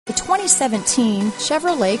The 2017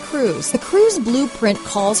 Chevrolet Cruze. The Cruze blueprint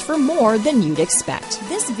calls for more than you'd expect.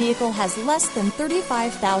 This vehicle has less than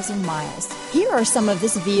 35,000 miles. Here are some of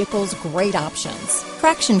this vehicle's great options: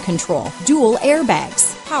 traction control, dual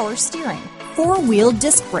airbags, power steering, four-wheel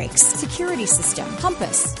disc brakes, security system,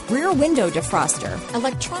 compass, rear window defroster,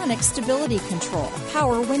 electronic stability control,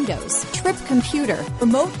 power windows, trip computer,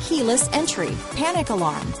 remote keyless entry, panic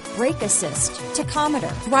alarm, brake assist,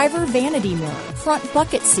 tachometer, driver vanity mirror, front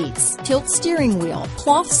bucket seats, tilt steering wheel,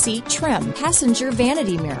 cloth seat trim, passenger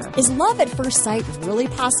vanity mirror. Is love at first sight really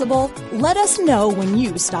possible? Let us know when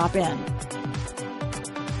you stop in.